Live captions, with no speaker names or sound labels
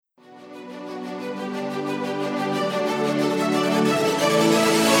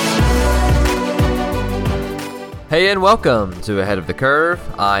Hey and welcome to Ahead of the Curve.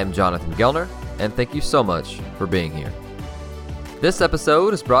 I'm Jonathan Gelner, and thank you so much for being here. This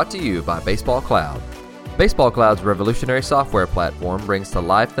episode is brought to you by Baseball Cloud. Baseball Cloud's revolutionary software platform brings to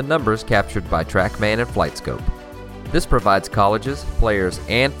life the numbers captured by TrackMan and FlightScope. This provides colleges, players,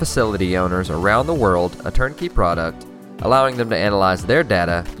 and facility owners around the world a turnkey product, allowing them to analyze their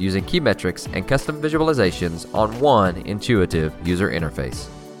data using key metrics and custom visualizations on one intuitive user interface.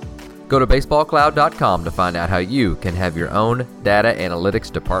 Go to baseballcloud.com to find out how you can have your own data analytics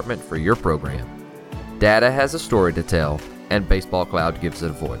department for your program. Data has a story to tell, and Baseball Cloud gives it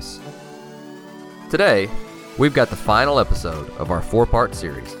a voice. Today, we've got the final episode of our 4-part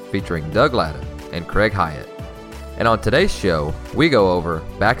series featuring Doug Latta and Craig Hyatt. And on today's show, we go over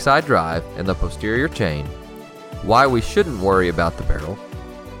backside drive and the posterior chain, why we shouldn't worry about the barrel,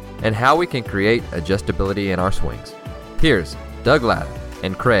 and how we can create adjustability in our swings. Here's Doug Latta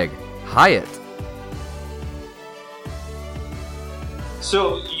and Craig Hyatt.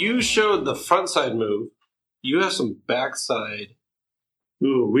 So you showed the front side move. You have some backside.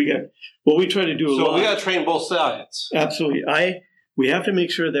 Ooh, we try to do a lot. So we got to train both sides. Absolutely. We have to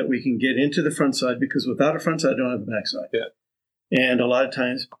make sure that we can get into the front side, because without a front side, I don't have the back side. Yeah. And a lot of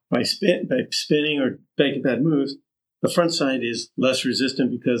times by spinning or making bad moves, the front side is less resistant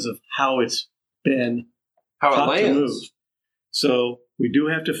because of how it's been taught to move. So we do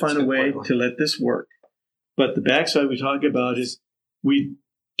have to find a way to let this work. But the backside we talk about is we've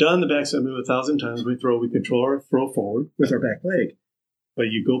done the backside move 1,000 times. We control our throw forward with our back leg.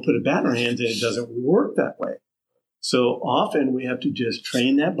 But you go put a bat in our hands and it doesn't work that way. So often we have to just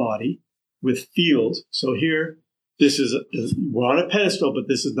train that body with feels. So here, we're on a pedestal, but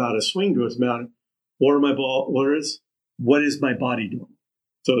this is not a swing drill. It's mounted. What is my body doing?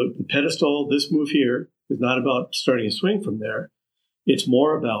 So the pedestal, this move here, is not about starting a swing from there. It's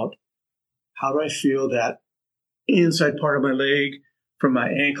more about how do I feel that inside part of my leg from my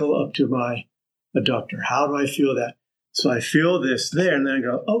ankle up to my adductor? How do I feel that? So I feel this there, and then I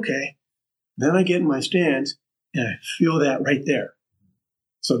go, okay. Then I get in my stance, and I feel that right there.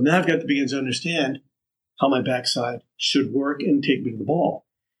 So now I've got to begin to understand how my backside should work and take me to the ball.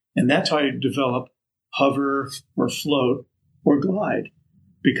 And that's how I develop hover or float or glide,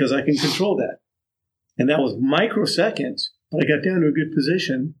 because I can control that. And that was microseconds, but I got down to a good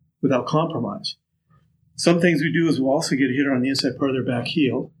position without compromise. Some things we do is we'll also get a hitter on the inside part of their back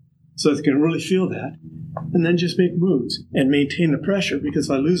heel so they can really feel that, and then just make moves and maintain the pressure, because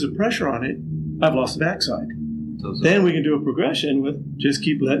if I lose the pressure on it, I've lost the backside. Then we can do a progression with just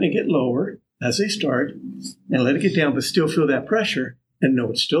keep letting it get lower as they start and let it get down, but still feel that pressure and know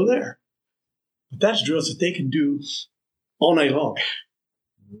it's still there. But that's drills that they can do all night long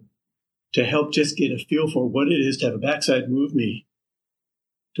to help just get a feel for what it is to have a backside move me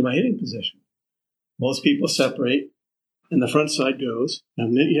to my hitting position. Most people separate and the front side goes,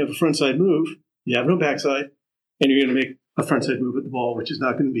 and then you have a front side move, you have no backside, and you're going to make a front side move at the ball, which is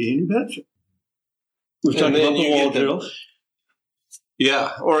not going to be any benefit. We've talked about the wall drill.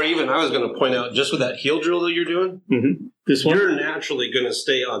 Yeah, or even I was going to point out, just with that heel drill that you're doing, this one, you're naturally going to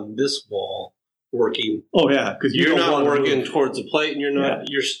stay on this wall working. Oh, yeah, because you're not working towards the plate, and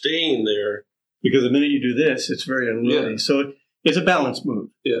you're staying there. Because the minute you do this, it's very unruly. Yeah. So it's a balance move.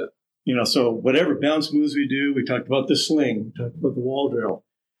 Yeah. So whatever balance moves we do, we talked about the sling, we talked about the wall drill,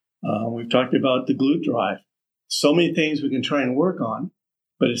 we've talked about the glute drive. So many things we can try and work on,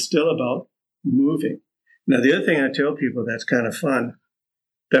 but it's still about moving. Now, the other thing I tell people that's kind of fun,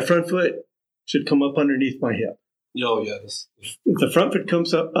 that front foot should come up underneath my hip. Oh, yes. If the front foot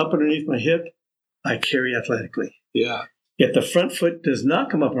comes up underneath my hip, I carry athletically. Yeah. If the front foot does not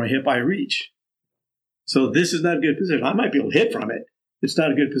come up my hip, I reach. So this is not a good position. I might be able to hit from it. It's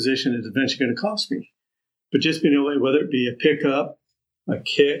not a good position. It's eventually going to cost me. But just being able to, whether it be a pickup, a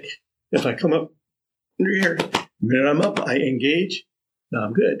kick, if I come up under here, the minute I'm up, I engage, now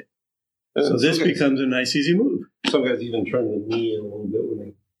I'm good. So this becomes a nice, easy move. Some guys even turn the knee in a little bit when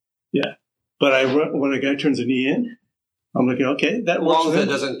they... Yeah. But when a guy turns the knee in, I'm looking, okay, that works. As long as it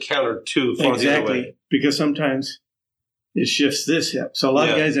doesn't counter too far the other way. Because sometimes it shifts this hip. So a lot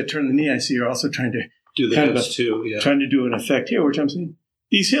of guys that turn the knee, I see, are also trying to do the hips too. Yeah. Trying to do an effect here, which I'm saying,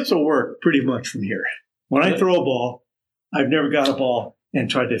 these hips will work pretty much from here. When I throw a ball, I've never got a ball and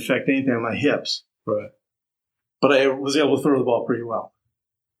tried to affect anything on my hips. Right. But I was able to throw the ball pretty well.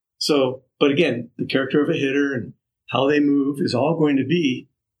 So, but again, the character of a hitter and how they move is all going to be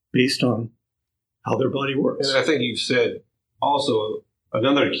based on how their body works. And I think you've said also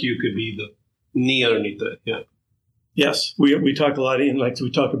another cue could be the knee underneath the hip. Yes, we talk a lot, like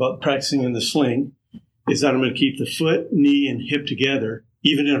we talk about practicing in the sling, is that I'm going to keep the foot, knee, and hip together,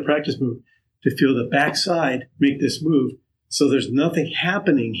 even in a practice move, to feel the backside make this move. So there's nothing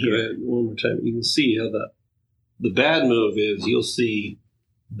happening Go here. ahead, one more time. You can see how the bad move is. You'll see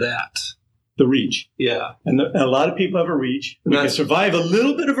that. The reach. Yeah. And a lot of people have a reach. We can survive a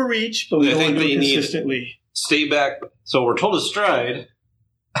little bit of a reach, but we I don't think want to do that it you need- consistently. Stay back. So we're told to stride.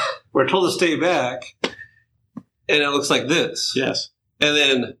 We're told to stay back. And it looks like this. Yes. And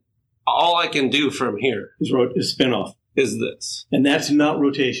then all I can do from here Is spin off. is this. And that's not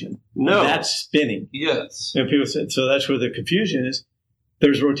rotation. No. That's spinning. Yes. And people said, so that's where the confusion is.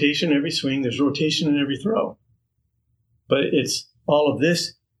 There's rotation in every swing. There's rotation in every throw. But it's all of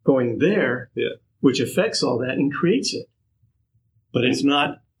this going there, Yeah. which affects all that and creates it. But it's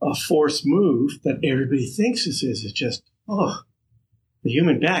not a forced move that everybody thinks this is. It's just, the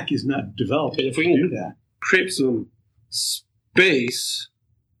human back is not developed And if we to can do that. create some space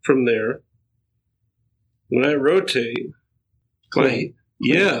from there, when I rotate, Clean.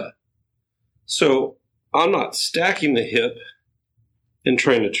 yeah. So I'm not stacking the hip and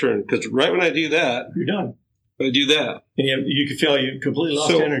trying to turn, because right when I do that, You're done. I do that. And you can feel you completely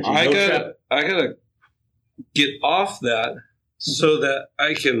lost So energy. I No gotta trap. I gotta get off that so that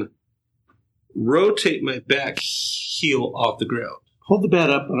I can rotate my back heel off the ground. Hold the bat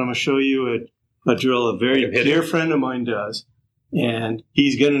up, and I'm going to show you a drill a very Hit it. dear friend of mine does. And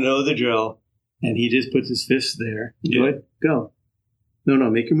he's going to know the drill. And he just puts his fist there. Yeah. Go ahead. Go. No,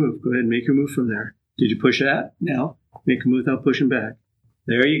 make your move. Go ahead and make your move from there. Did you push that? Now, make a move without pushing back.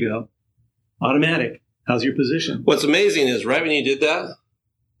 There you go. Automatic. How's your position? What's amazing is right when you did that,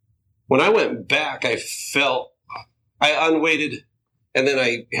 when I went back, I felt I unweighted and then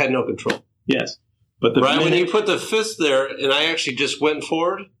I had no control. Yes. But the Right when minute- you put the fist there and I actually just went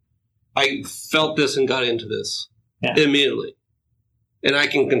forward, I felt this and got into this immediately. And I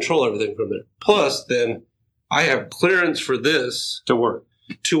can control everything from there. Plus, then I have clearance for this to work.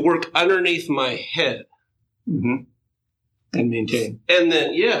 underneath my head. Mm-hmm. And maintain. And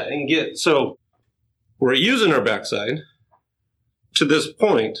then, and get. So we're using our backside to this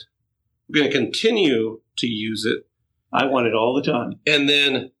point. We're going to continue to use it. I want it all the time. And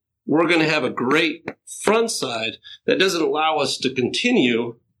then we're going to have a great front side that doesn't allow us to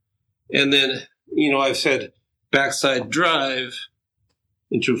continue. And then, I've said backside drive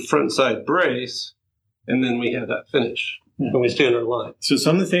into front side brace. And then we have that finish. Yeah. And we stay on our line. So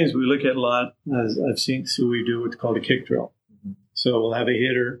some of the things we look at a lot, as I've seen, so we do what's called a kick drill. So we'll have a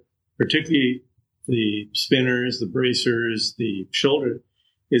hitter, particularly the spinners, the bracers, the shoulder,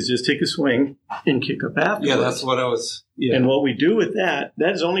 is just take a swing and kick up afterwards. Yeah, that's what I was. Yeah. And what we do with that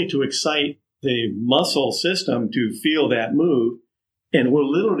is only to excite the muscle system to feel that move. And we'll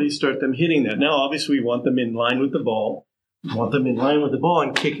literally start them hitting that. Now, obviously, we want them in line with the ball. We want them in line with the ball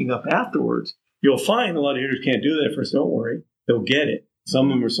and kicking up afterwards. You'll find a lot of hitters can't do that at first. Don't worry. They'll get it. Some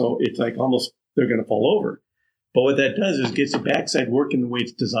of them are so, it's like almost they're going to fall over. But what that does is gets the backside working the way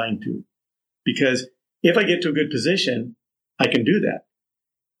it's designed to. Because if I get to a good position, I can do that.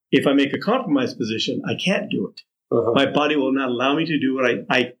 If I make a compromised position, I can't do it. Uh-huh. My body will not allow me to do what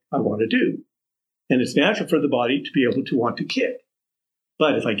I want to do. And it's natural for the body to be able to want to kick.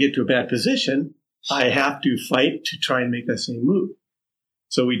 But if I get to a bad position, I have to fight to try and make that same move.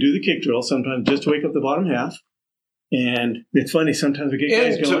 So we do the kick drill sometimes just to wake up the bottom half. And it's funny, sometimes we get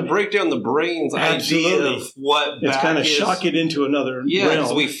guys And going. to break down the brain's idea Absolutely. of what It's back kind of is. shock it into another Yeah, because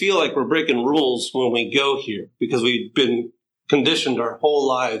realm. we feel like we're breaking rules when we go here because we've been conditioned our whole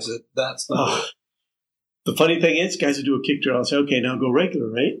lives that that's not. Oh. The funny thing is, guys will do a kick drill and say, okay, now go regular,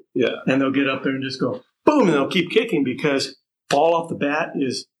 right? Yeah. And they'll get up there and just go, boom, and they'll keep kicking because fall off the bat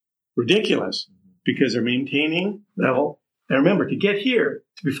is ridiculous because they're maintaining level. And remember, to get here,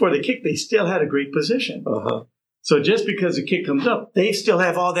 before they kick, they still had a great position. Uh-huh. So just because the kick comes up, they still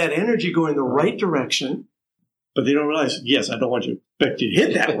have all that energy going the right direction, but they don't realize, yes, I don't want you to expect you to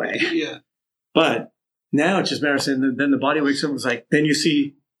hit that way. Yeah. But now it's just a matter of saying, then the body wakes up and it's like, then you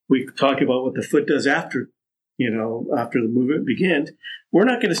see, we talk about what the foot does after the movement begins. We're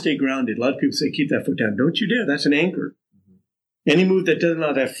not going to stay grounded. A lot of people say, keep that foot down. Don't you dare. That's an anchor. Any move that doesn't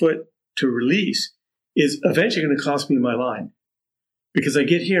allow that foot to release is eventually going to cost me my line. Because I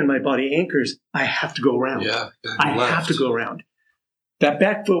get here and my body anchors, I have to go around. Yeah. I have to go around. That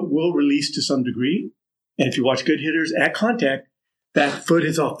back foot will release to some degree. And if you watch good hitters at contact, that foot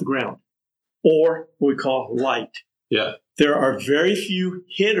is off the ground. Or what we call light. Yeah. There are very few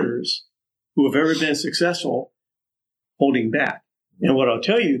hitters who have ever been successful holding back. And what I'll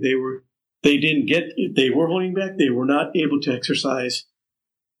tell you, they were holding back. They were not able to exercise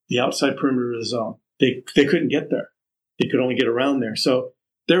the outside perimeter of the zone. They couldn't get there. They could only get around there. So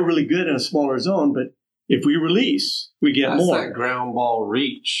they're really good in a smaller zone, but If we release, we get That's more. that ground ball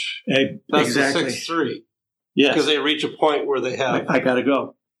reach. That's Exactly. the 6-3. Yes. Because they reach a point where they have, I got to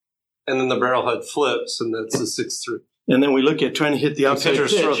go. and then the barrelhead flips, and that's the 6-3. And then we look at trying to hit the outside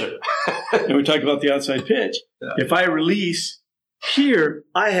Pitchers pitch. throw there. And we talk about the outside pitch. Yeah. If I release here,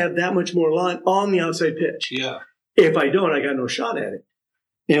 I have that much more line on the outside pitch. Yeah. If I don't, I got no shot at it.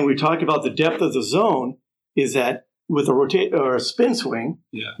 And we talk about the depth of the zone is that with a rotate or a spin swing,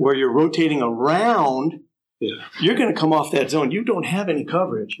 Yeah. where you're rotating around, Yeah. you're going to come off that zone. You don't have any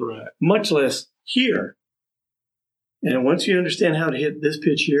coverage, Right. much less here. And once you understand how to hit this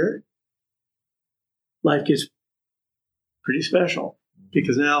pitch here, life gets pretty special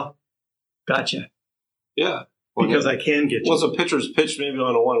because now, gotcha. Yeah. Because I can get you. Once a pitcher's pitched maybe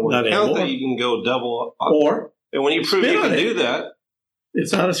on a 1-1 Not count, anymore. that you can go double up. Or And when you prove spin you on can it. do that,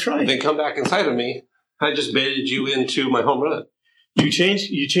 it's not a strike. then come back inside of me. I just baited you into my home run. You change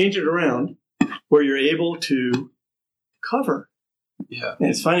it around where you're able to cover. Yeah. And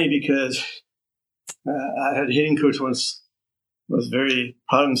it's funny because I had a hitting coach once was very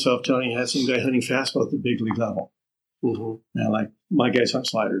proud of himself telling he had some guy hitting fastball at the big league level. Mm-hmm. And like my guys hunt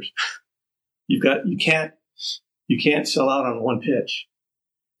sliders. You can't sell out on one pitch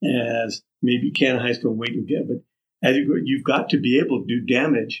as maybe you can in high school and wait to get, but as you've got to be able to do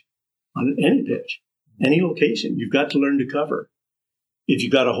damage on any pitch, any location. You've got to learn to cover. If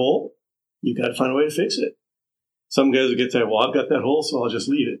you've got a hole, you've got to find a way to fix it. Some guys will get that, well, I've got that hole, so I'll just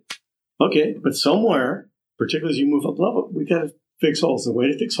leave it. Okay, but somewhere, particularly as you move up level, we got to fix holes. The way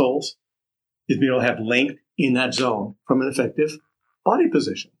to fix holes is be able to have length in that zone from an effective body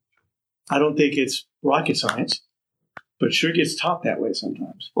position. I don't think it's rocket science, but it sure gets taught that way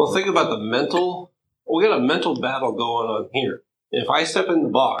sometimes. Well, think about the mental. We got a mental battle going on here. If I step in the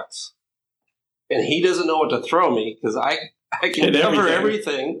box and he doesn't know what to throw me because I can cover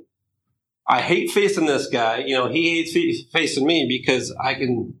everything. I hate facing this guy. You know, he hates facing me because I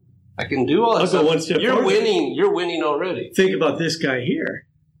can do all that stuff. One step You're forward. winning. You're winning already. Think about this guy here.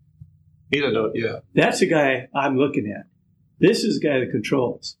 He doesn't know. Yeah. That's the guy I'm looking at. This is the guy that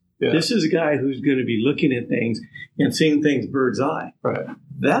controls. Yeah. This is a guy who's going to be looking at things and seeing things bird's eye. Right.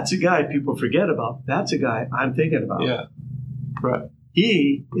 That's a guy people forget about. That's a guy I'm thinking about. Yeah. Right.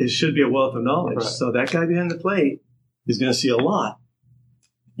 He should be a wealth of knowledge. Right. So that guy behind the plate is going to see a lot.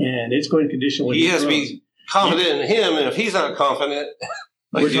 And it's going to condition what He has to throws. be confident in him, and if he's not confident,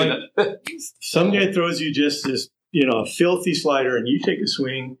 Some guy throws you just this, a filthy slider, and you take a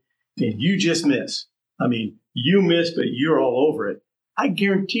swing, and you just miss. I mean, you miss, but you're all over it. I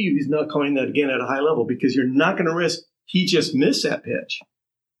guarantee you he's not calling that again at a high level because you're not going to risk he just missed that pitch.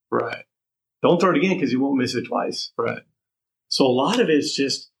 Right. Don't throw it again because you won't miss it twice. Right. So a lot of it's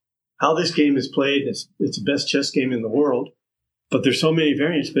just how this game is played. It's the best chess game in the world, but there's so many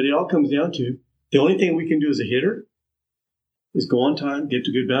variants. But it all comes down to the only thing we can do as a hitter is go on time, get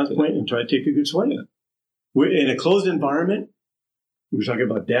to a good bounce point, and try to take a good swing. We're in a closed environment. We were talking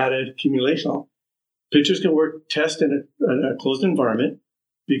about data accumulation. Pitchers can test in a closed environment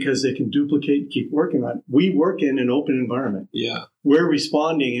because they can duplicate, keep working on it. We work in an open environment. Yeah. We're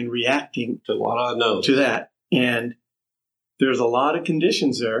responding and reacting To a lot of unknowns. to that. And there's a lot of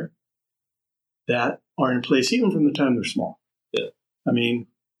conditions there that are in place even from the time they're small. Yeah. I mean,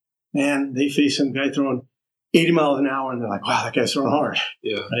 man, they face some guy throwing 80 miles an hour and they're like, wow, that guy's throwing hard,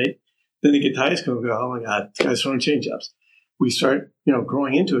 Yeah. right? Then they get to high school and go, oh my God, this guy's throwing changeups. We start,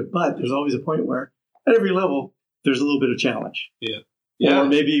 growing into it, but there's always a point where at every level, there's a little bit of challenge. Yeah. Yeah. Or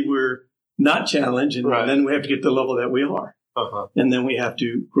maybe we're not challenged and Right. then we have to get to the level that we are. Uh-huh. And then we have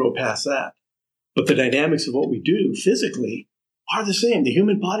to grow past that. But the dynamics of what we do physically are the same. The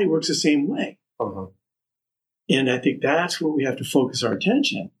human body works the same way. Uh-huh. And I think that's where we have to focus our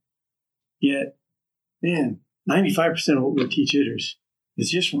attention. Yet, man, 95% of what we teach hitters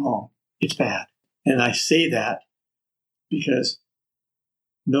is just wrong. It's bad. And I say that because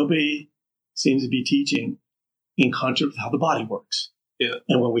nobody seems to be teaching in concert with how the body works. Yeah.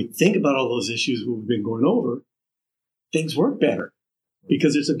 And when we think about all those issues we've been going over, things work better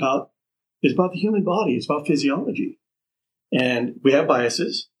because it's about the human body. It's about physiology. And we have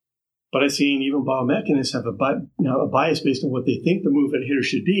biases, but I've seen even biomechanists have a bias based on what they think the move at a hitter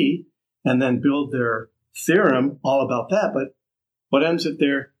should be and then build their theorem all about that. But what happens if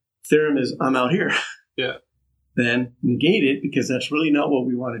their theorem is, I'm out here? Yeah. Then negate it because that's really not what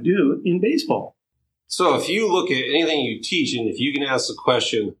we want to do in baseball. So if you look at anything you teach, and if you can ask the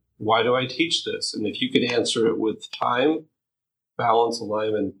question, why do I teach this? And if you can answer it with time, balance,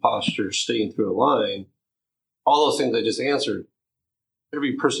 alignment, posture, staying through a line, all those things I just answered,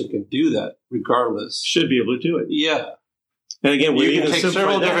 every person can do that regardless. Should be able to do it. Yeah. And again, You can take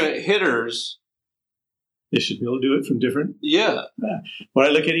several different hitters They should be able to do it from different. Yeah. But I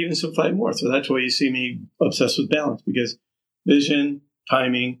look at even Simplified more. So that's why you see me obsessed with balance, because vision,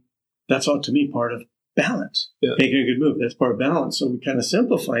 timing, that's all to me part of balance. Yeah. Making a good move, that's part of balance. So we kind of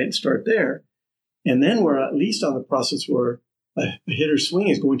simplify it and start there. And then we're at least on the process where a hitter's swing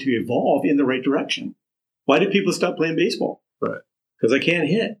is going to evolve in the right direction. Why did people stop playing baseball? Right. Because I can't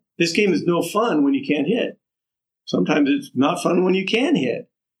hit. This game is no fun when you can't hit. Sometimes it's not fun when you can hit.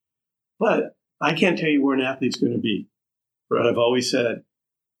 But I can't tell you where an athlete's going to be. But I've always said,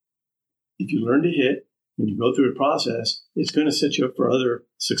 if you learn to hit and you go through a process, it's going to set you up for other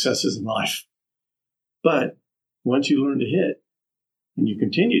successes in life. But once you learn to hit and you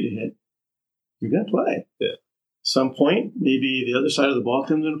continue to hit, you're going to play. Yeah. Some point, maybe the other side of the ball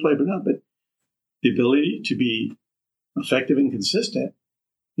comes into play, but not. But the ability to be effective and consistent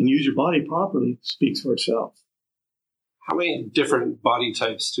and use your body properly speaks for itself. How many different body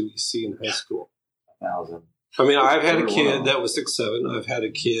types do we see in high school? 1,000. I mean, I've had a kid that was 6'7". I've had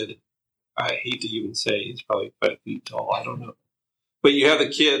a kid, I hate to even say, he's probably 5 feet tall. I don't know. But you have the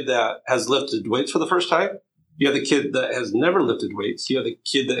kid that has lifted weights for the first time. You have the kid that has never lifted weights. You have the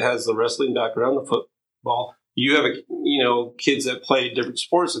kid that has the wrestling background, the football. You have, kids that play different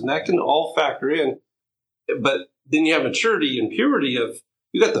sports, and that can all factor in. But then you have maturity and purity of,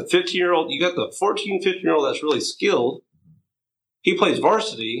 you got the 15-year-old, you got the 14, 15-year-old that's really skilled. He plays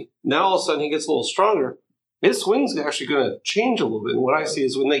varsity. Now all of a sudden he gets a little stronger. His swing's actually going to change a little bit. And what I see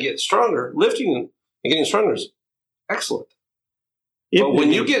is when they get stronger, lifting and getting stronger is excellent. But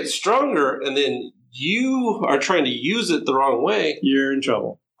when you get stronger and then you are trying to use it the wrong way, you're in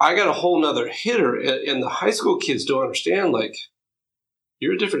trouble. I got a whole nother hitter. And the high school kids don't understand, like,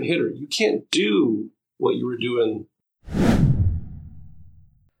 you're a different hitter. You can't do what you were doing.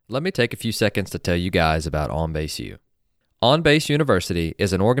 Let me take a few seconds to tell you guys about OnBase U. OnBase University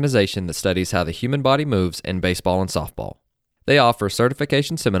is an organization that studies how the human body moves in baseball and softball. They offer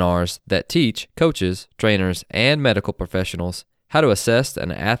certification seminars that teach coaches, trainers, and medical professionals how to assess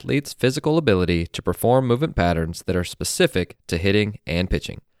an athlete's physical ability to perform movement patterns that are specific to hitting and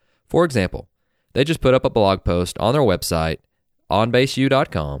pitching. For example, they just put up a blog post on their website,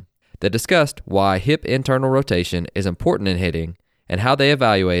 onbaseu.com, that discussed why hip internal rotation is important in hitting and how they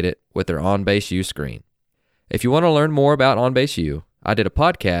evaluate it with their OnBase U screen. If you want to learn more about OnBase U, I did a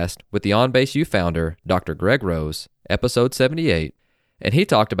podcast with the OnBase U founder, Dr. Greg Rose, episode 78, and he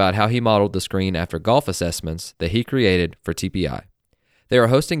talked about how he modeled the screen after golf assessments that he created for TPI. They are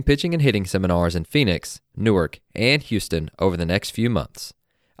hosting pitching and hitting seminars in Phoenix, Newark, and Houston over the next few months.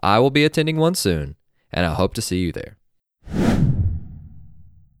 I will be attending one soon, and I hope to see you there.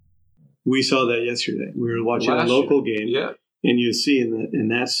 We saw that yesterday. We were watching a local game, and you see, and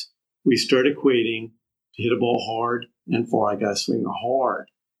that's, we start equating to hit a ball hard and far. I got to swing hard.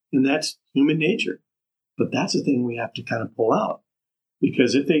 And that's human nature. But that's the thing we have to kind of pull out.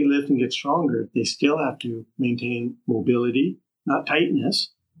 Because if they lift and get stronger, they still have to maintain mobility, not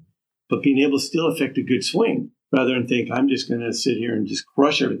tightness, but being able to still affect a good swing rather than think, I'm just going to sit here and just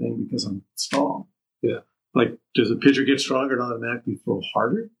crush everything because I'm strong. Yeah. Like, does a pitcher get stronger and automatically throw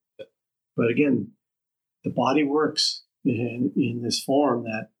harder? Yeah. But again, the body works in this form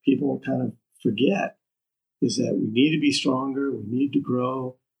that people kind of forget. Is that we need to be stronger, we need to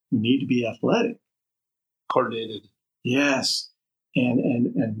grow, we need to be athletic. Coordinated. Yes.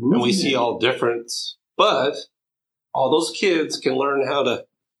 And moving. And we see all difference, but all those kids can learn how to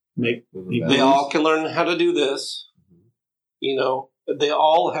they all can learn how to do this. They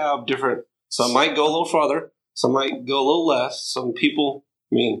all have different, some might go a little farther, some might go a little less. Some people,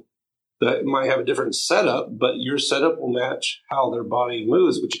 that might have a different setup, but your setup will match how their body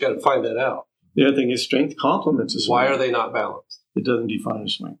moves, but you got to find that out. The other thing is strength complements a swing. Why are they not balanced? It doesn't define a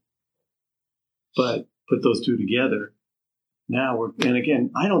swing. But put those two together. Now and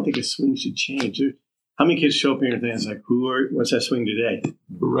again, I don't think a swing should change. How many kids show up here and think, like, what's that swing today?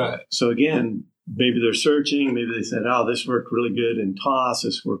 Right. So again, maybe they're searching. Maybe they said, this worked really good in toss.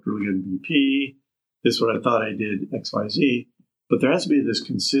 This worked really good in VP. This is what I thought I did, X, Y, Z. But there has to be this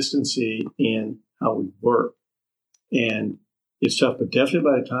consistency in how we work. And it's tough, but definitely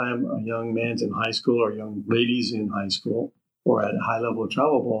by the time a young man's in high school or young ladies in high school or at a high level of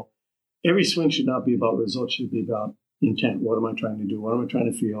travel ball, every swing should not be about results. It should be about intent. What am I trying to do? What am I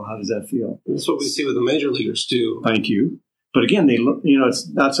trying to feel? How does that feel? That's what we see with the major leaguers too. Thank you. But again, they look, it's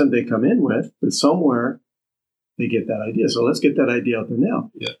not something they come in with, but somewhere they get that idea. So let's get that idea out there now.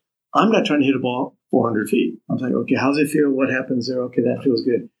 Yeah. I'm not trying to hit a ball 400 feet. I'm like, okay, how's it feel? What happens there? Okay, that feels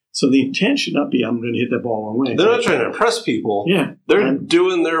good. So the intent should not be, I'm going to hit that ball a long way. They're not trying to impress people. Yeah. They're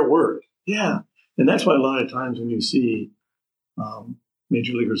doing their work. Yeah. And that's why a lot of times when you see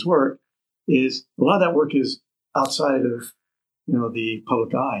major leaguers work, is a lot of that work is outside of, the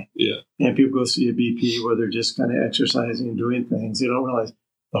public eye. Yeah. And people go see a BP where they're just kind of exercising and doing things. They don't realize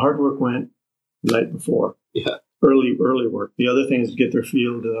the hard work went right before. Yeah. Early work. The other thing is get their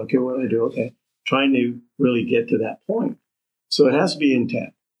feel to, okay, what do I do? Okay. Trying to really get to that point. So it has to be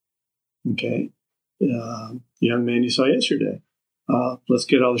intent. Okay. The young man you saw yesterday. Let's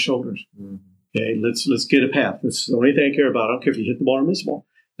get all the shoulders. Mm-hmm. Okay. Let's get a path. That's the only thing I care about. I don't care if you hit the ball or miss the ball.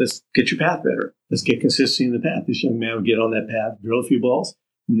 Let's get your path better. Let's get consistency in the path. This young man would get on that path, drill a few balls.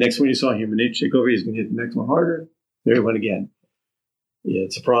 Next one you saw human nature take over, he's going to hit the next one harder. There he went again. Yeah,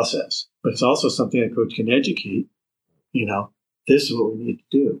 it's a process, but it's also something a coach can educate. This is what we need to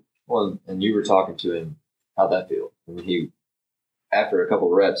do. Well, and you were talking to him. How'd that feel? I mean, after a couple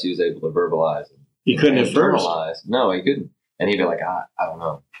of reps, he was able to verbalize. He couldn't at first. No, he couldn't. And he'd be like, I don't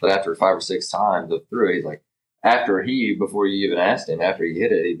know. But after 5 or 6 times through, he's like, before you even asked him, after he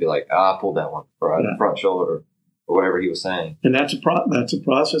hit it, he'd be like, I pulled that one front shoulder or whatever he was saying. And that's a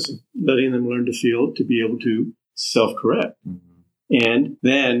process of letting them learn to feel, to be able to self-correct. Mm-hmm. And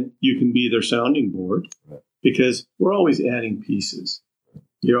then you can be their sounding board, because we're always adding pieces.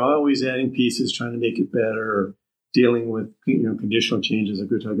 You're always adding pieces, trying to make it better, or dealing with conditional changes.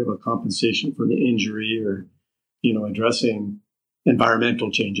 Like we're talking about compensation for the injury, or addressing environmental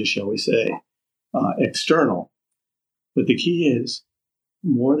changes, shall we say, external. But the key is, the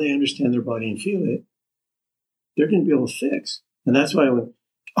more they understand their body and feel it, they're going to be able to fix. And that's why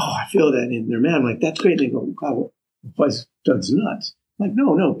I feel that in their man. I'm like, that's great. They go, God, why is Doug's nuts? I'm like,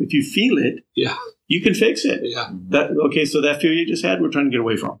 no. If you feel it, you can fix it. Yeah. So that fear you just had, we're trying to get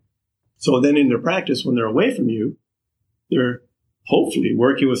away from. So then in their practice, when they're away from you, they're hopefully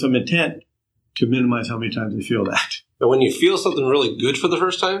working with some intent to minimize how many times they feel that. And when you feel something really good for the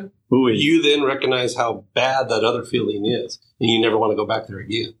first time, you then recognize how bad that other feeling is, and you never want to go back there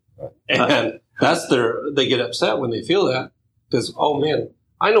again. And they get upset when they feel that, because, oh man,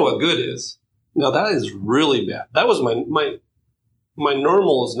 I know what good is. Now that is really bad. That was my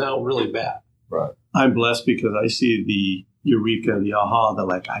normal is now really bad. Right. I'm blessed because I see the eureka, the aha, the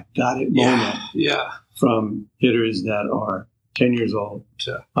like, I got it moment from hitters that are 10 years old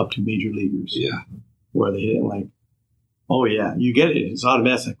up to major leaguers. Yeah. Where they hit it like, oh yeah, you get it. It's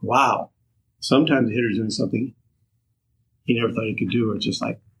automatic. Like, wow. Sometimes the hitter's doing something he never thought he could do. It's just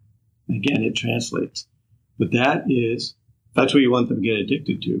like, again, it translates. But that's what you want them to get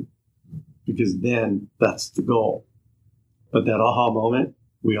addicted to, because then that's the goal. But that aha moment,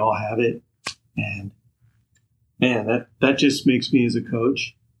 we all have it. And man, that just makes me as a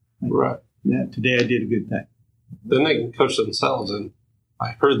coach. Right. Yeah, today I did a good thing. Then they can coach themselves. And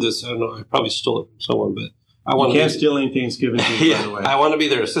I heard this, I don't know, I probably stole it from someone, but you can't steal anything that's given to you, by the way. I want to be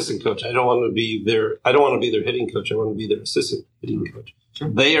their assistant coach. I don't want to be their hitting coach. I want to be their assistant hitting coach. Sure.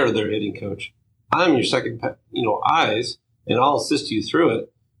 They are their hitting coach. I'm your second, eyes, and I'll assist you through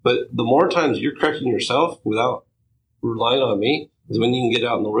it. But the more times you're correcting yourself without relying on me is when you can get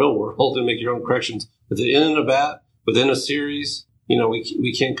out in the real world and make your own corrections within a bat, within a series.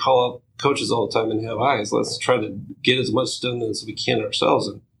 We can't call up coaches all the time and have eyes. Let's try to get as much done as we can ourselves.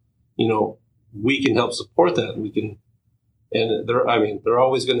 And, we can help support that. And they're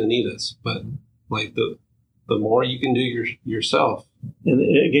always going to need us, but like the more you can do yourself. And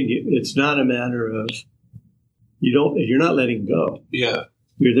again, it's not a matter of, you're not letting go. Yeah.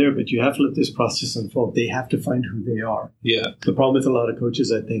 You're there, but you have to let this process unfold. They have to find who they are. Yeah. The problem with a lot of coaches,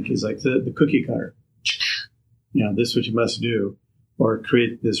 I think, is like the cookie cutter. This is what you must do, or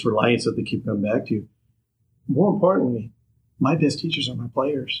create this reliance that they keep coming back to. More importantly, my best teachers are my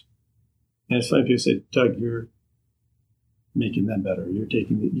players. And it's funny people say, Doug, you're making them better. You're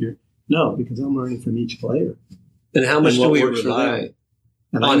taking it. No, because I'm learning from each player. And how much do we rely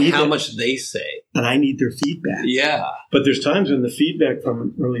on how much they say? And I need their feedback. Yeah. But there's times when the feedback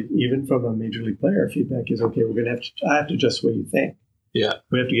even from a major league player, feedback is, okay, I have to adjust the way you think. Yeah.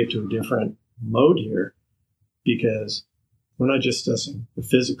 We have to get to a different mode here, because we're not just adjusting the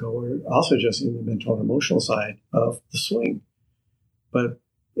physical, we're also adjusting the mental and emotional side of the swing. But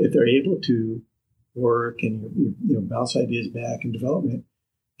if they're able to work and bounce ideas back in development,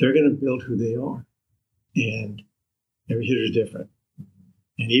 they're going to build who they are. And every hitter is different.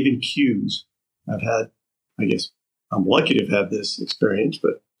 And even cues. I'm lucky to have had this experience,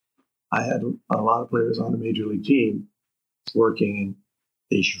 but I had a lot of players on a major league team working, and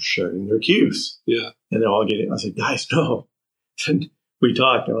they sharing their cues. Yeah. And they're all I said, guys, no. And we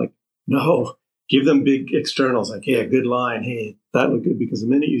talked. They're like, no, give them big externals. Like, hey, a good line. Hey, that looked good. Because the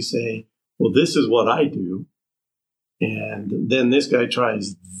minute you say, well, this is what I do, and then this guy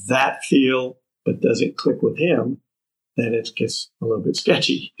tries that feel, but doesn't click with him, then it gets a little bit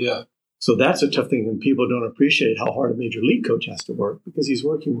sketchy. Yeah. So that's a tough thing, and people don't appreciate how hard a major league coach has to work because he's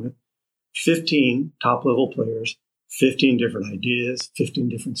working with 15 top-level players, 15 different ideas, 15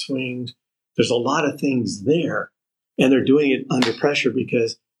 different swings. There's a lot of things there, and they're doing it under pressure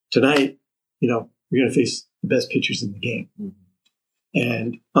because tonight, you're going to face the best pitchers in the game. Mm-hmm.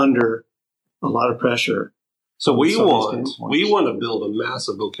 And under a lot of pressure. So we want to build a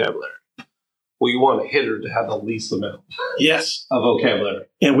massive vocabulary. We want a hitter to have the least amount of vocabulary.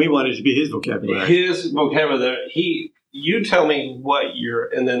 And we want it to be his vocabulary. His vocabulary. You tell me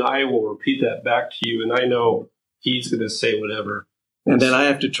and then I will repeat that back to you, and I know he's going to say whatever. And then I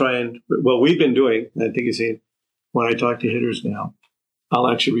have to try what we've been doing, and I think you see, when I talk to hitters now, I'll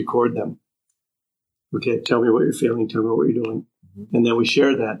actually record them. Okay, tell me what you're feeling, tell me what you're doing. Mm-hmm. And then we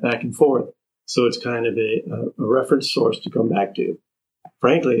share that back and forth. So it's kind of a reference source to come back to.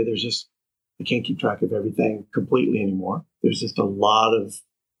 Frankly, I can't keep track of everything completely anymore. There's just a lot of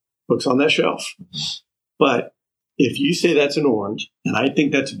books on that shelf. But if you say that's an orange, and I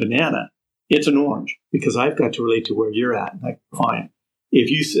think that's a banana, it's an orange because I've got to relate to where you're at. Like, fine. If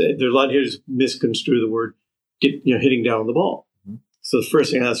you say, there's a lot of hitters misconstrue the word hitting down on the ball. Mm-hmm. So the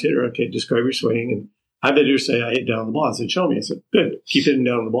first thing I asked hitter, okay, describe your swing. And I've had hitters say, I hit down on the ball. I said, show me. I said, good, keep hitting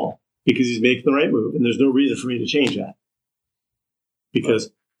down on the ball because he's making the right move. And there's no reason for me to change that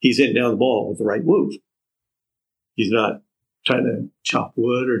because he's hitting down the ball with the right move. He's not trying to chop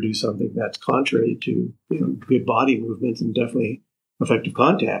wood or do something that's contrary to good body movements and definitely effective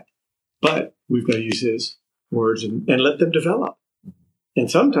contact. But we've got to use his words and let them develop. And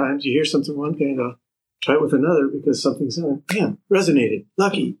sometimes you hear something one guy and go, try it with another because something's in it. Man, resonated,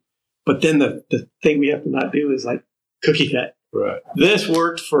 lucky. But then the thing we have to not do is like cookie cut. Right. This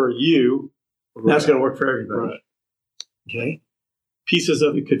worked for you. Right. Now it's going to work for everybody. Right. Okay? Pieces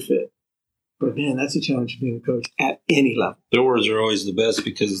of it could fit. But man, that's a challenge of being a coach at any level. Their words are always the best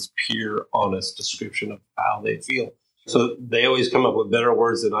because it's pure, honest description of how they feel. So they always come up with better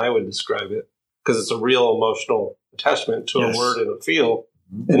words than I would describe it because it's a real emotional attachment to a word and a feel.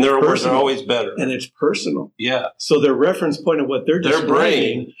 And their words are always better. And it's personal. Yeah. So their reference point of what they're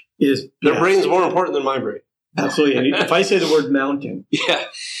describing is... Their brain's more important than my brain. Absolutely. And if I say the word mountain,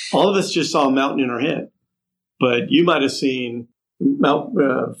 all of us just saw a mountain in our head. But you might have seen Mount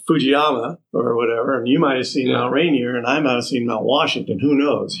Fujiyama or whatever, and you might have seen Mount Rainier, and I might have seen Mount Washington. Who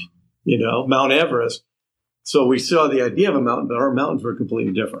knows? Mount Everest. So we saw the idea of a mountain, but our mountains were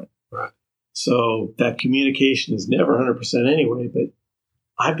completely different. Right. So that communication is never 100% anyway, but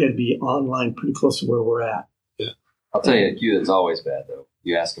I've got to be online pretty close to where we're at. Yeah. I'll tell you a cue that's always bad, though.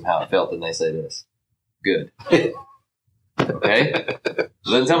 You ask them how it felt, and they say this. Good. Okay?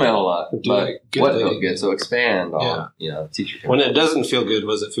 Doesn't tell me a whole lot, but what felt good. So expand on, teacher. When it doesn't feel good,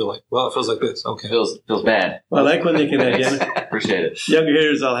 what does it feel like? Well, it feels like this. Okay. Feels bad. Well, I like when they can identify. Appreciate it. Younger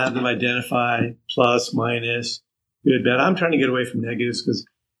hitters, I'll have them identify plus, minus, good, bad. I'm trying to get away from negatives because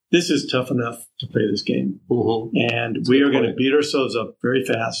this is tough enough to play this game. Mm-hmm. And we are going to beat ourselves up very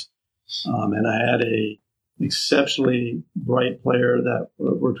fast. And I had a exceptionally bright player that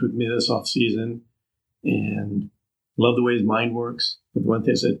worked with me this offseason and love the way his mind works. But the one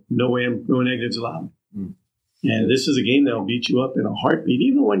thing I said, no negatives allowed. Mm. And this is a game that will beat you up in a heartbeat,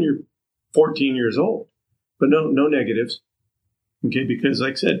 even when you're 14 years old. But no negatives. Okay, because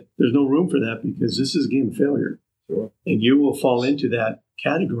like I said, there's no room for that because this is a game of failure. Sure. And you will fall into that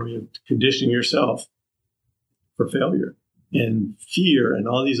category of conditioning yourself for failure and fear and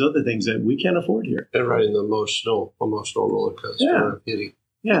all these other things that we can't afford here. And riding the emotional roller coaster of hitting.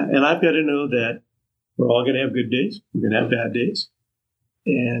 Yeah, and I've got to know that we're all going to have good days. We're going to have bad days.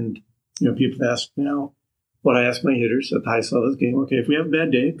 And, people ask now, what I ask my hitters at the highest level of this game, okay, if we have a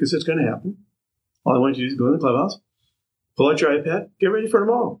bad day, because it's going to happen, all I want you to do is go in the clubhouse, pull out your iPad, get ready for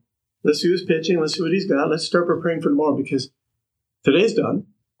tomorrow. Let's see who's pitching. Let's see what he's got. Let's start preparing for tomorrow because today's done.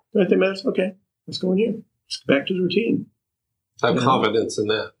 Anything matters? Okay, let's go in here. Let's go back to the routine. Have confidence in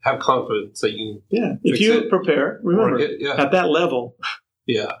that. Have confidence that you can if you prepare, remember, at that level,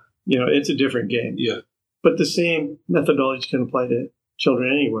 it's a different game. Yeah. But the same methodology can apply to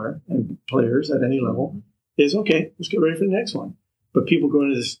children anywhere and players at any level is, okay, let's get ready for the next one. But people go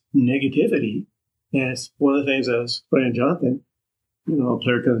into this negativity, and it's one of the things I was explaining to Jonathan, a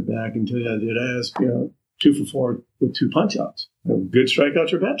player comes back and tells you, did I ask, 2 for 4 with 2 punch-outs? Good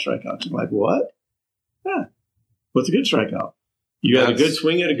strikeouts or bad strikeouts? I'm like, what? Yeah. What's a good strikeout? You had a good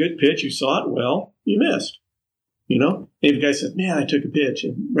swing at a good pitch. You saw it well. You missed. If the guy said, man, I took a pitch,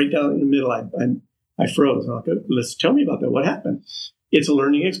 and right down in the middle, I froze. I'm like, let's tell me about that. What happened? It's a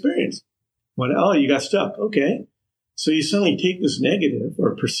learning experience. You got stuck. Okay. So you suddenly take this negative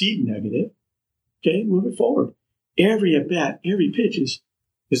or perceived negative. Okay, move it forward. Every at-bat, every pitch is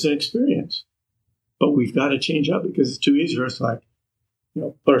is an experience. But we've got to change up because it's too easy for us to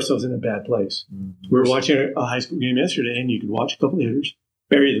put ourselves in a bad place. We were watching a high school game yesterday, and you could watch a couple of hitters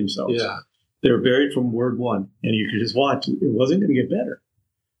bury themselves. Yeah. They were buried from word one, and you could just watch. It wasn't going to get better.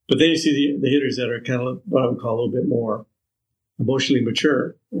 But then you see the hitters that are kind of what I would call a little bit more emotionally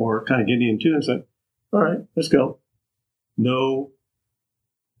mature or kind of getting into it. It's like, all right, let's go. No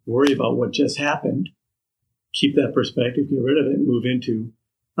worry about what just happened. Keep that perspective, get rid of it, and move into,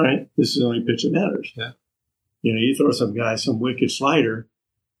 all right, this is the only pitch that matters. Yeah. You throw some guy some wicked slider,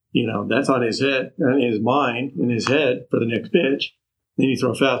 that's on his head, in his mind, in his head for the next pitch. Then you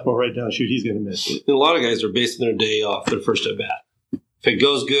throw a fastball right down, shoot, he's going to miss it. And a lot of guys are basing their day off their first at bat. If it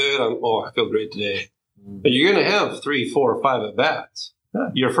goes good, I feel great today. But you're going to have 3, 4, or 5 at bats. Yeah.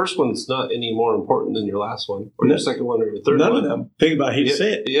 Your first one's not any more important than your last one, or your second one, or your third None one. of them. Think about it. I hate to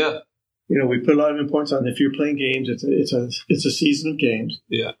say it. Yeah. We put a lot of importance on if you're playing games. It's a season of games.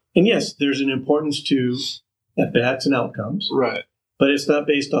 Yeah. And yes, there's an importance to at bats and outcomes. Right. But it's not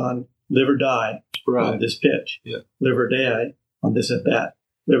based on live or die on this pitch. Yeah. Live or die on this at bat.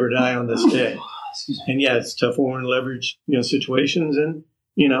 Live or die on this day. And yeah, it's tough when we're in leverage situations, and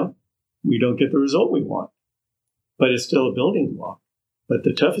we don't get the result we want. But it's still a building block. But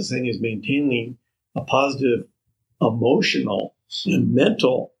the toughest thing is maintaining a positive emotional and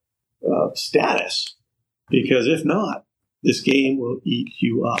mental status, because if not, this game will eat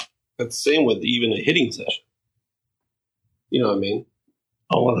you up. That's the same with even a hitting session. You know what I mean?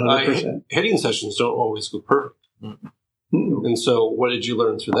 Oh, 100%. Hitting sessions don't always go perfect. Mm-hmm. And so what did you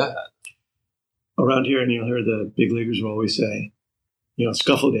learn through that? Around here, and you'll hear the big leaguers will always say,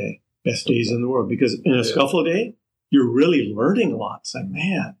 scuffle day, best days in the world. Because in a scuffle day, you're really learning a lot. It's like,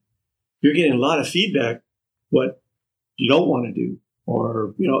 man, you're getting a lot of feedback, what you don't want to do,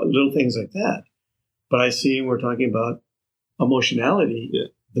 or, little things like that. But I see, and we're talking about emotionality. Yeah.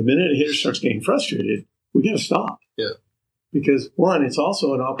 The minute a hitter starts getting frustrated, we got to stop. Yeah. Because one, it's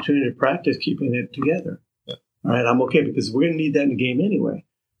also an opportunity to practice keeping it together. Yeah. All right, I'm okay, because we're going to need that in the game anyway.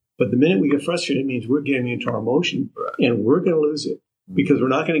 But the minute we get frustrated, it means we're getting into our emotion, and we're going to lose it because we're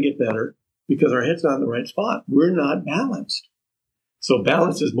not going to get better because our head's not in the right spot. We're not balanced. So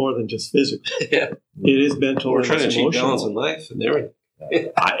balance is more than just physical. Yeah. It is mental. We're trying to emotional. achieve balance in life and everything.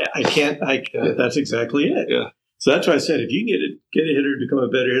 I can't. That's exactly it. Yeah. So that's why I said, if you can get a hitter to become a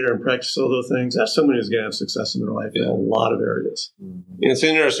better hitter and practice all those things, that's someone who's going to have success in their life in a lot of areas. And it's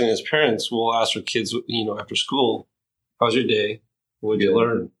interesting, as parents, we'll ask our kids, after school, how's your day? What did you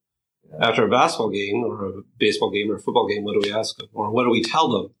learn? After a basketball game or a baseball game or a football game, what do we ask them? Or what do we tell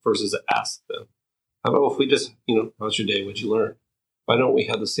them versus ask them? How about if we just, how's your day? What did you learn? Why don't we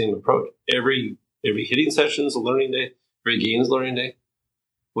have the same approach? Every hitting session is a learning day. Every game is a learning day.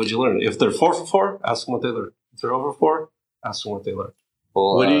 What did you learn? If they're 4 for 4, ask them what they learned. If they're over 4, ask them what they learned.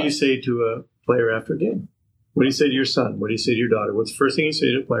 Well, What do you say to a player after a game? What do you say to your son? What do you say to your daughter? What's the first thing you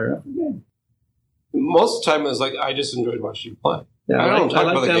say to a player after a game? Most of the time, it's like, I just enjoyed watching you play. Yeah, I don't talk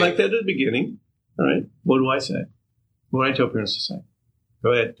about the game. I like that at the beginning. All right. What do I say? What do I tell parents to say?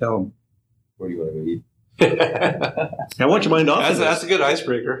 Go ahead. Tell them. Where do you want to go eat? I want your mind off of this. That's a good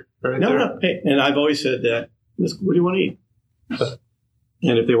icebreaker. Right there. No. Hey, and I've always said that, what do you want to eat?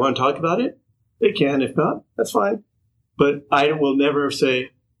 And if they want to talk about it, they can. If not, that's fine. But I will never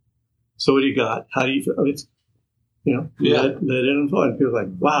say, so what do you got? How do you feel? It's, let it unfold. And people are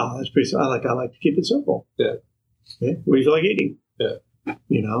like, wow, that's pretty simple. I like to keep it simple. Yeah. Okay. What do you feel like eating? Yeah.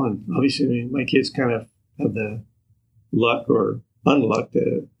 And obviously my kids kind of have the luck or unluck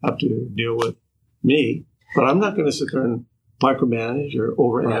to have to deal with me. But I'm not going to sit there and micromanage or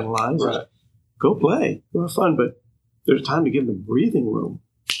overanalyze. Right. Go play. Go have fun. But there's time to give them breathing room.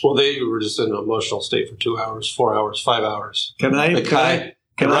 Well, they were just in an emotional state for 2 hours, 4 hours, 5 hours. Can I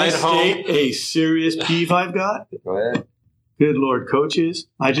ride state a serious peeve I've got? Go ahead. Good Lord, coaches.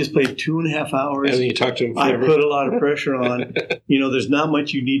 I just played 2.5 hours. And then you talk to them I forever. put a lot of pressure on. There's not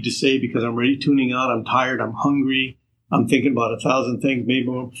much you need to say because I'm already tuning out. I'm tired. I'm hungry. I'm thinking about 1,000 things, maybe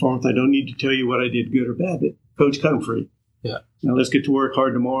more performance. I don't need to tell you what I did good or bad. But Coach, come free. Yeah. Now let's get to work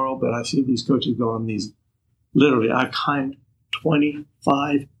hard tomorrow. But I see these coaches go on these. Literally, I've timed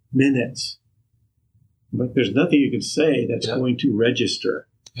 25 minutes. But there's nothing you can say that's going to register.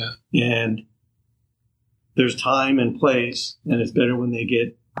 Yeah. And there's time and place, and it's better when they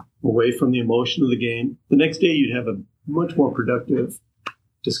get away from the emotion of the game. The next day, you'd have a much more productive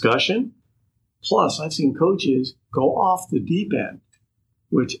discussion. Plus, I've seen coaches go off the deep end,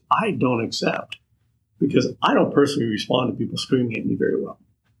 which I don't accept because I don't personally respond to people screaming at me very well.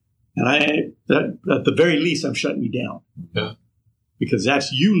 And at the very least, I'm shutting you down. Yeah. Because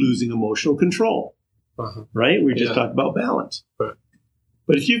that's you losing emotional control. Uh-huh. Right? We just talked about balance. Right.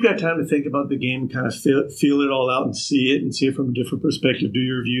 But if you've got time to think about the game and kind of feel it all out and see it from a different perspective, do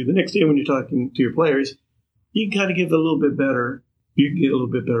your review, the next day when you're talking to your players, you can kind of give a little bit better, you can get a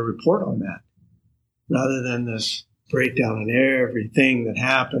little bit better report on that rather than this breakdown on everything that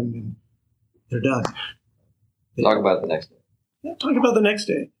happened and they're done. Talk about the next day. Yeah, talk about the next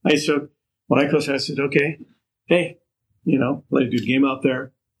day. When I coached, I said, okay, hey, let a good game out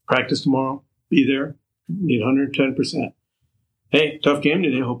there, practice tomorrow, be there, need 110%. Hey, tough game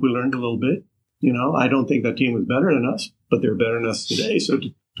today. Hope we learned a little bit. I don't think that team was better than us, but they're better than us today. So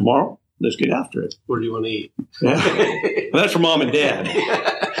tomorrow, let's get after it. Where do you want to eat? Yeah. Well, that's for mom and dad.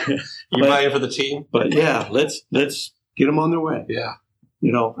 You buying for the team? But yeah, let's get them on their way. Yeah.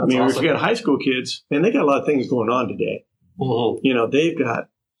 Awesome. If we got high school kids, and they got a lot of things going on today. Mm-hmm. They've got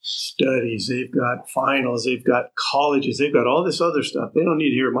studies, they've got finals, they've got colleges, they've got all this other stuff. They don't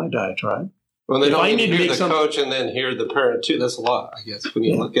need to hear my diatribe. Well, they don't need to hear the coach and then hear the parent too. That's a lot, I guess, when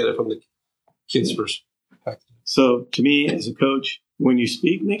you look at it from the kids' perspective. So to me, as a coach, when you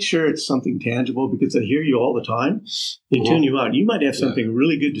speak, make sure it's something tangible because they hear you all the time. They tune you out. You might have something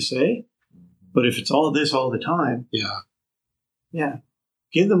really good to say, but if it's all this all the time,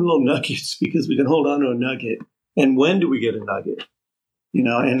 give them little nuggets because we can hold on to a nugget. And when do we get a nugget?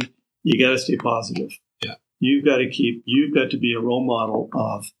 And you got to stay positive. Yeah. You've got to be a role model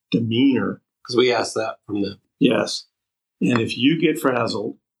of demeanor. Because we asked that from them. Yes. And if you get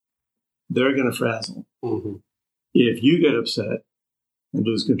frazzled, they're going to frazzle. Mm-hmm. If you get upset and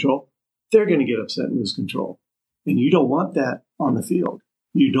lose control, they're going to get upset and lose control. And you don't want that on the field.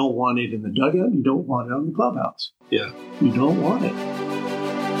 You don't want it in the dugout. You don't want it on the clubhouse. Yeah. You don't want it.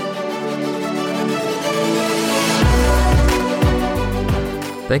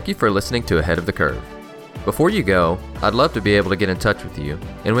 Thank you for listening to Ahead of the Curve. Before you go, I'd love to be able to get in touch with you,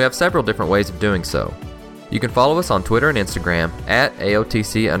 and we have several different ways of doing so. You can follow us on Twitter and Instagram at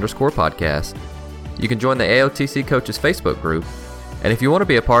AOTC_podcast. You can join the AOTC Coaches Facebook group, and if you want to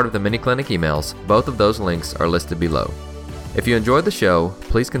be a part of the mini clinic emails, both of those links are listed below. If you enjoyed the show,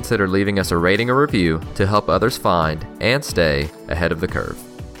 please consider leaving us a rating or review to help others find and stay ahead of the curve.